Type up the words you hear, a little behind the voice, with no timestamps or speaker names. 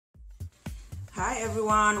Hi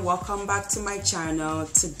everyone, welcome back to my channel.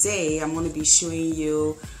 Today I'm going to be showing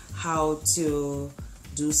you how to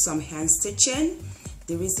do some hand stitching.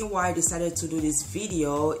 The reason why I decided to do this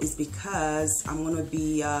video is because I'm going to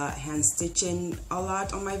be hand stitching a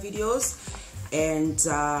lot on my videos, and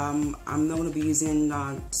I'm not going to be using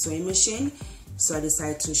sewing machine, so I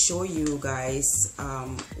decided to show you guys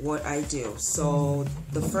what I do. So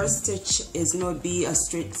the first stitch is going to be a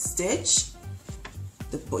straight stitch.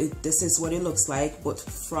 This is what it looks like,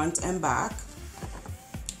 both front and back.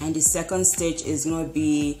 And the second stitch is going to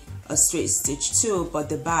be a straight stitch too, but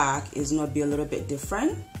the back is going to be a little bit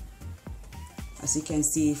different, as you can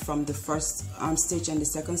see from the first stitch and the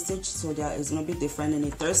second stitch. So that is going to be different. And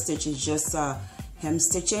the third stitch is just hem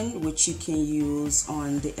stitching, which you can use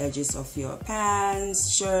on the edges of your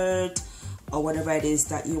pants, shirt, or whatever it is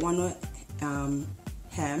that you want to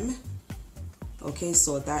hem. Okay,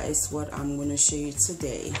 so that is what I'm going to show you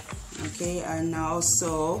today. Okay, and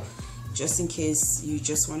also, just in case you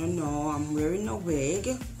just want to know, I'm wearing a wig.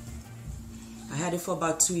 I had it for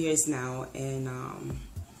about 2 years now, and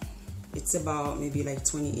it's about maybe like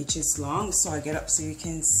 20 inches long. So I'll get up so you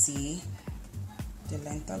can see the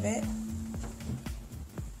length of it.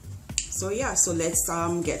 So yeah, so let's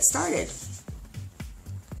get started.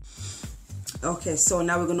 Okay, so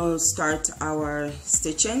now we're going to start our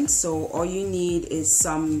stitching. So all you need is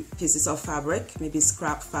some pieces of fabric, maybe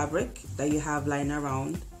scrap fabric that you have lying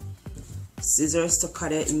around, scissors to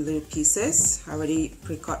cut it in little pieces. I already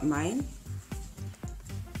pre-cut mine,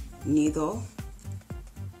 needle,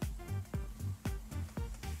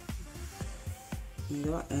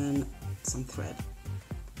 and some thread.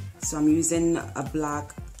 So I'm using a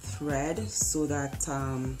black thread so that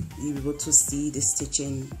you'll be able to see the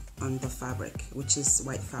stitching on the fabric, which is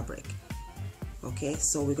white fabric. Okay,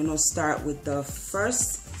 so we're gonna start with the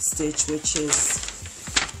first stitch, which is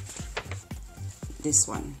this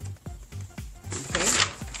one. Okay,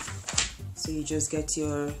 so you just get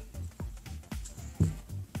your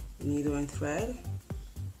needle and thread,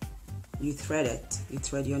 you thread it, you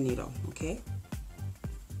thread your needle. Okay,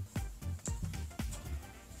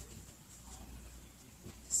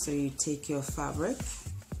 so you take your fabric,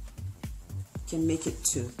 you can make it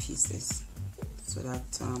 2 pieces so that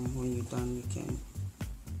when you're done you can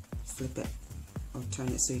flip it or turn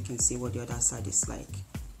it so you can see what the other side is like.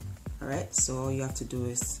 Alright, so all you have to do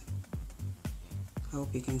is, I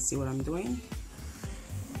hope you can see what I'm doing,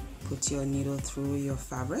 put your needle through your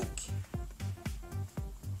fabric.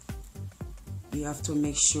 You have to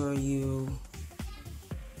make sure you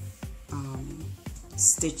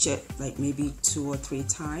stitch it like maybe 2 or 3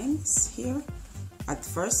 times here at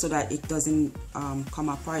first, so that it doesn't come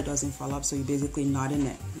apart, it doesn't fall up. So you basically knotting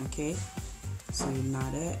it. Okay, so you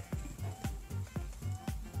knot it.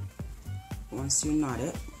 Once you knot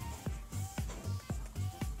it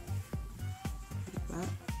like that,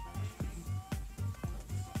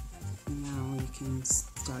 now you can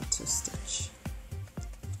start to stitch.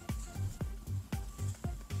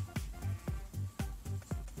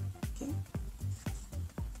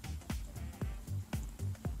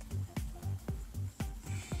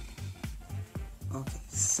 Okay,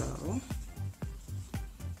 so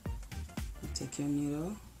you take your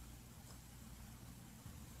needle,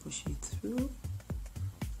 push it through,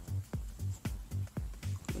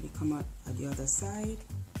 let it come out at the other side,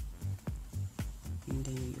 and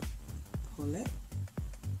then you pull it,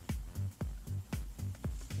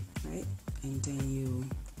 right, and then you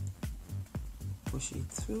push it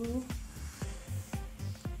through,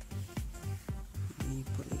 and then you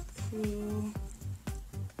pull it through.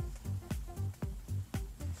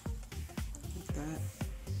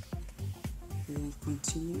 And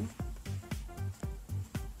continue.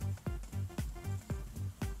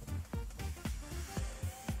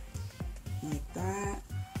 Like that.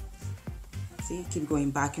 See, keep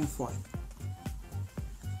going back and forth.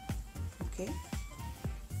 Okay.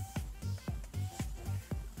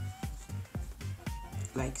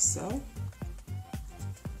 Like so.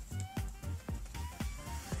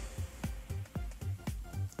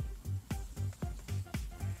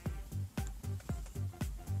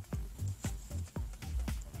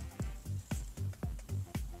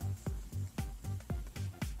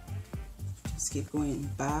 Keep going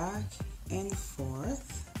back and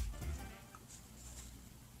forth.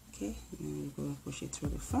 Okay, and we're going to push it through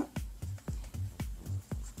the front.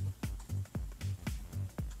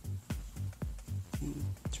 And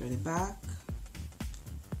thread it back.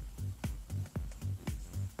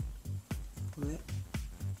 Pull it.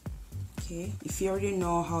 Okay, if you already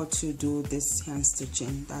know how to do this hand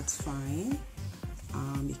stitching, that's fine.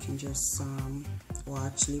 You can just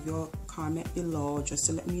watch, leave your comment below just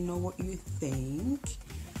to let me know what you think.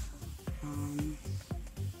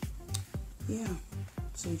 Yeah,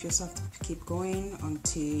 so you just have to keep going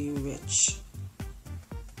until you reach,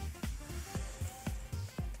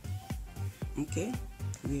 okay,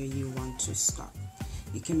 where you want to stop.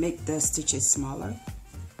 You can make the stitches smaller.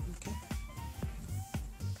 Okay,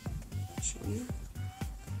 show you.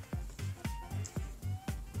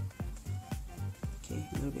 Okay,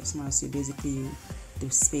 a little bit smaller, so basically the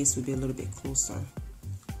space will be a little bit closer.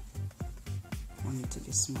 I want it to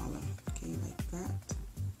be smaller. Okay, like that.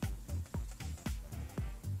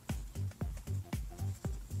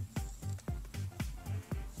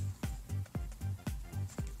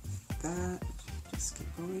 That, just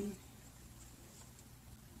keep going.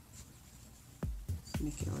 Just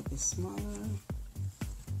make it a little bit smaller.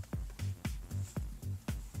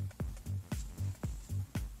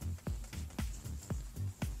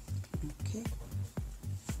 Okay,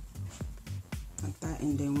 like that.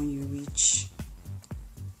 And then when you reach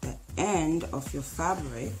the end of your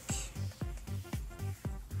fabric,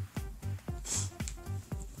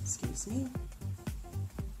 excuse me,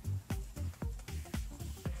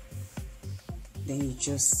 then you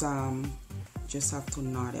just have to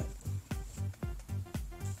knot it.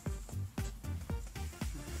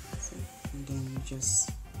 And then you just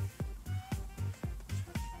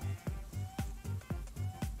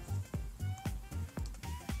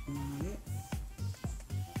knot it.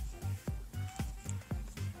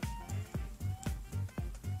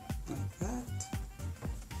 Like that.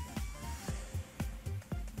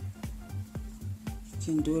 You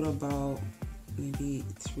can do it about maybe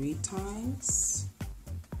 3 times.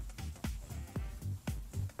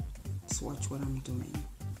 Just watch what I'm doing.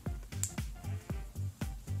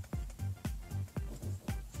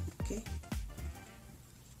 Okay.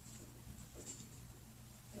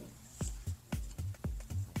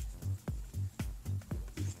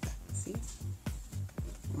 Like that. See?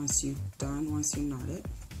 Once you're done, once you knot it,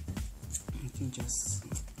 you can just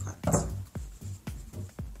cut.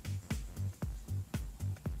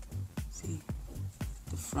 See?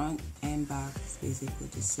 The front and back is basically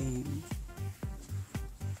the same.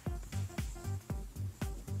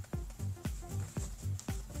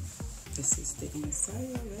 This is the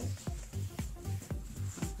inside of it.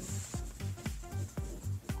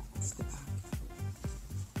 It's the back.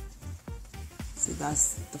 See,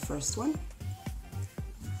 that's the first one.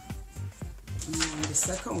 And the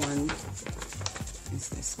second one is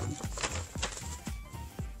this one.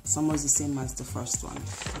 It's almost the same as the first one.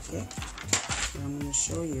 Okay. So I'm going to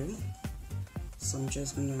show you. So I'm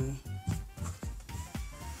just going to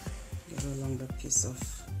get a longer piece of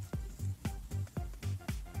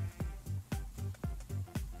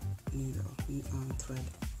needle, thread.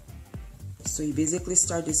 So you basically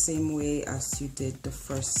start the same way as you did the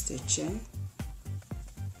first stitching.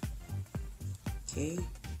 Okay.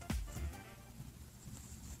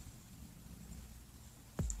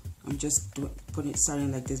 I'm just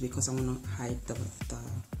starting like this because I want to hide the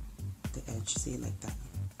edge. See, like that.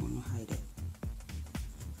 I want to hide it.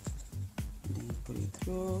 And then you put it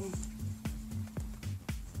through.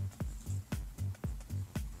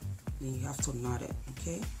 Then you have to knot it.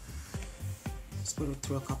 Okay. Just put it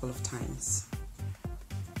through a couple of times.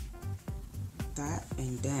 That,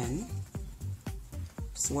 and then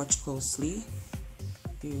just watch closely.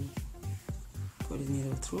 You put the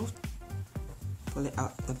needle through, pull it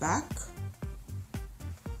out the back,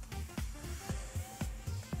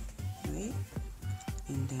 right,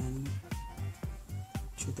 and then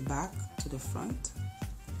through the back to the front.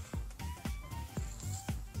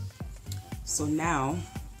 So now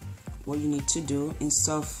what you need to do,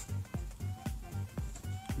 instead of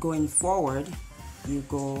going forward, you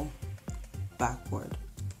go backward,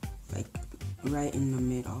 like right in the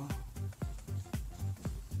middle,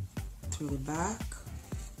 through the back,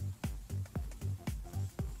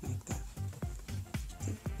 like that.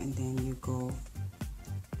 Okay. And then you go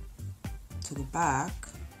to the back,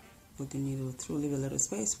 put the needle through, leave a little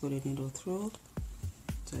space, put the needle through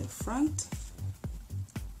to the front.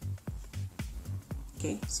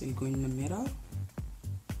 Okay, so you go in the middle.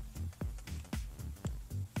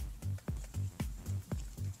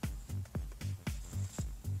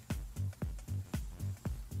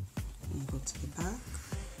 And go to the back.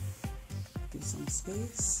 Give some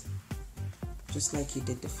space, just like you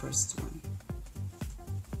did the first one.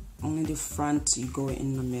 Only the front you go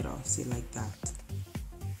in the middle. See, like that.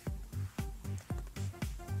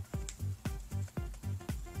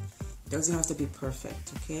 Doesn't have to be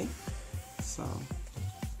perfect, okay? So,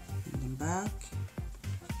 and then back.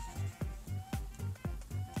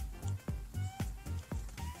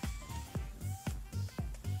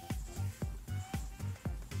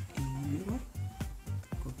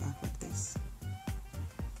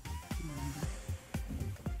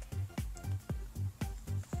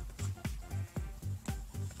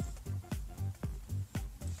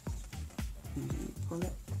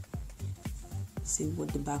 See what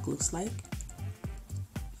the back looks like.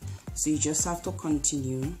 So you just have to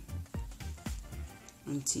continue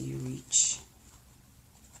until you reach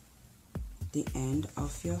the end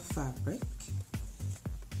of your fabric.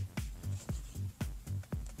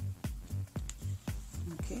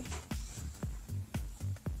 Okay.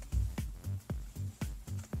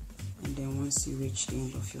 And then once you reach the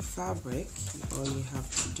end of your fabric, all you have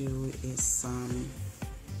to do is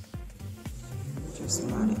just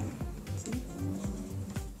knot it. See?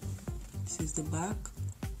 This is the back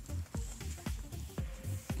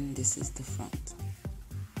and this is the front.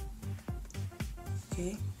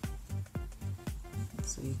 Okay,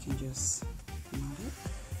 so you can just knot it.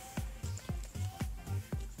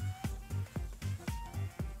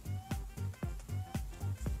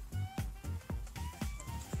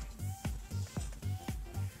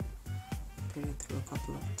 Put it through a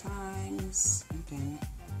couple of times and then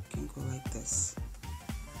you can go like this.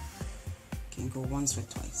 You can go once or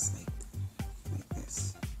twice like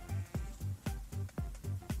this.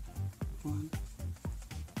 1,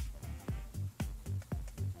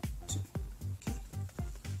 2. Okay.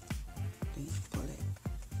 Then you pull it.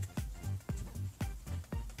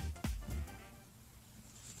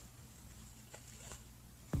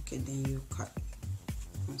 Okay, then you cut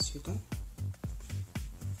once you're done.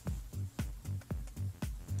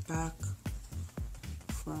 Back,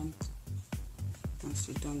 front. Once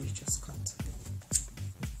you're done, you just cut.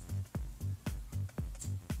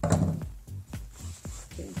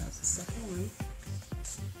 Okay, that's the second one.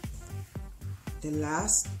 The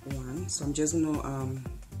last one, so I'm just gonna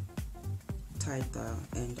tie the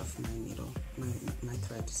end of my needle, my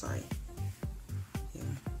thread, sorry. Here.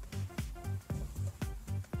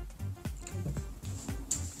 Okay.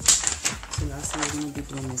 So last one we're gonna be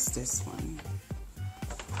doing is this one.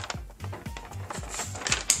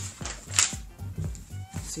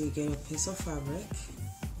 So you get a piece of fabric.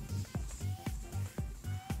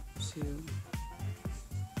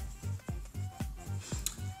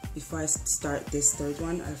 Before I start this third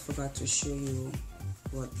one, I forgot to show you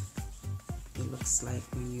what it looks like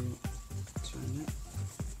when you turn it.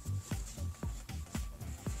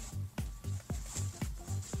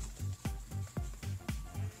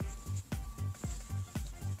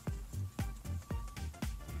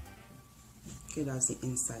 Okay, that's the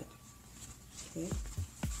inside. Okay.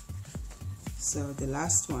 So the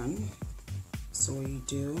last one, so what you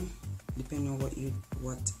do, depending on what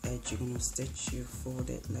edge you're gonna stitch, you fold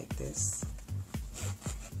it like this,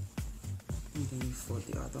 and then you fold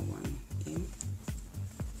the other one in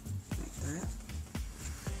like that.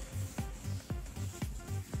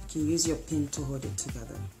 You can use your pin to hold it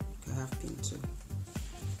together. You have pin too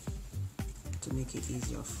to make it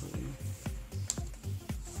easier for you.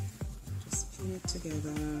 Just pin it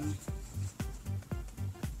together.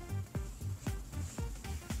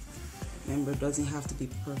 Remember, it doesn't have to be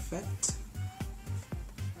perfect.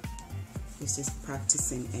 It's just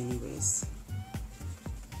practicing anyways.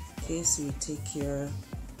 Okay, so you take your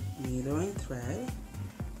needle and thread.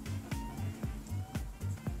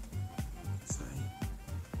 Sorry.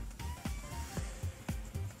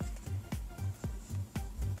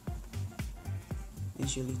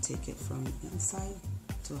 Usually take it from the inside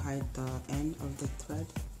to hide the end of the thread.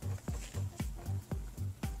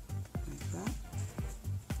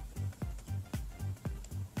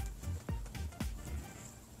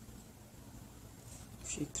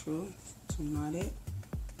 Push it through to knot it.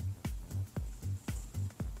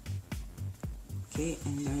 Okay,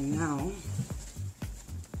 and then now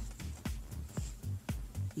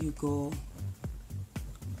you go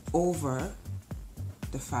over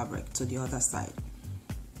the fabric to the other side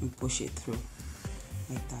and push it through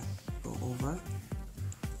like that. Go over.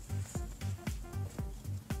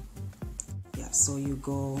 Yeah, so you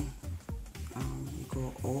go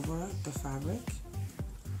over the fabric.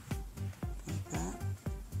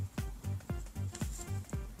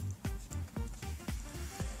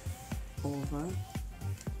 Over.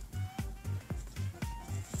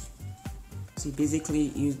 So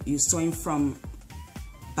basically you're sewing from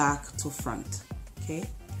back to front, okay?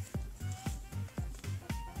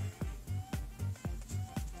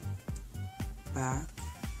 Back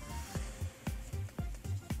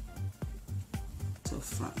to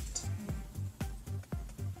front.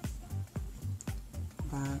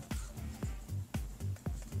 Back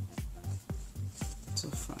to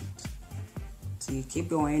front. So you keep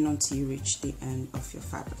going until you reach the end of your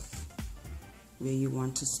fabric where you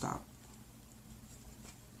want to stop.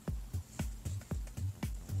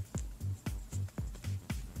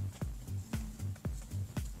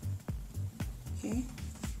 Okay.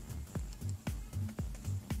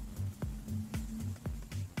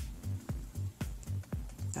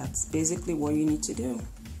 That's basically what you need to do.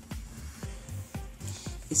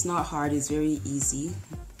 It's not hard, it's very easy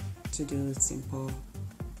to do. It's simple.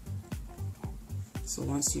 So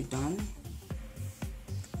once you're done,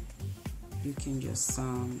 you can just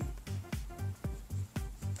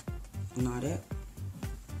knot it.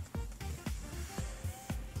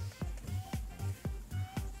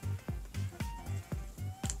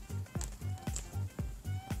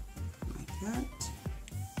 Like that.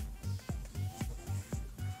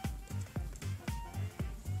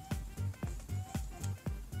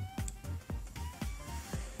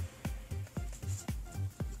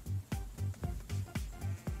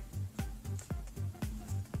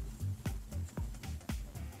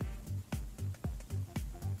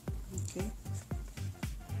 Okay.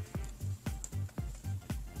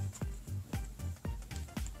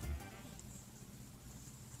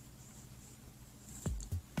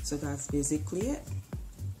 So that's basically it.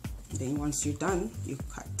 Then once you're done, you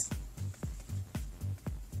cut.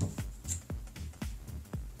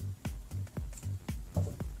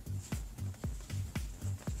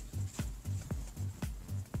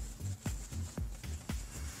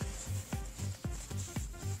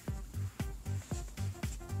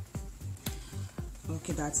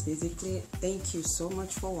 Okay, that's basically it. Thank you so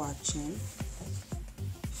much for watching.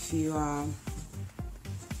 If you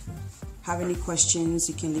have any questions,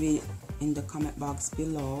 you can leave it in the comment box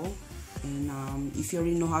below. And if you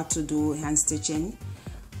already know how to do hand stitching,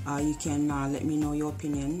 you can let me know your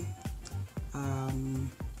opinion.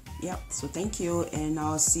 Yeah, so thank you, and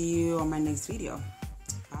I'll see you on my next video.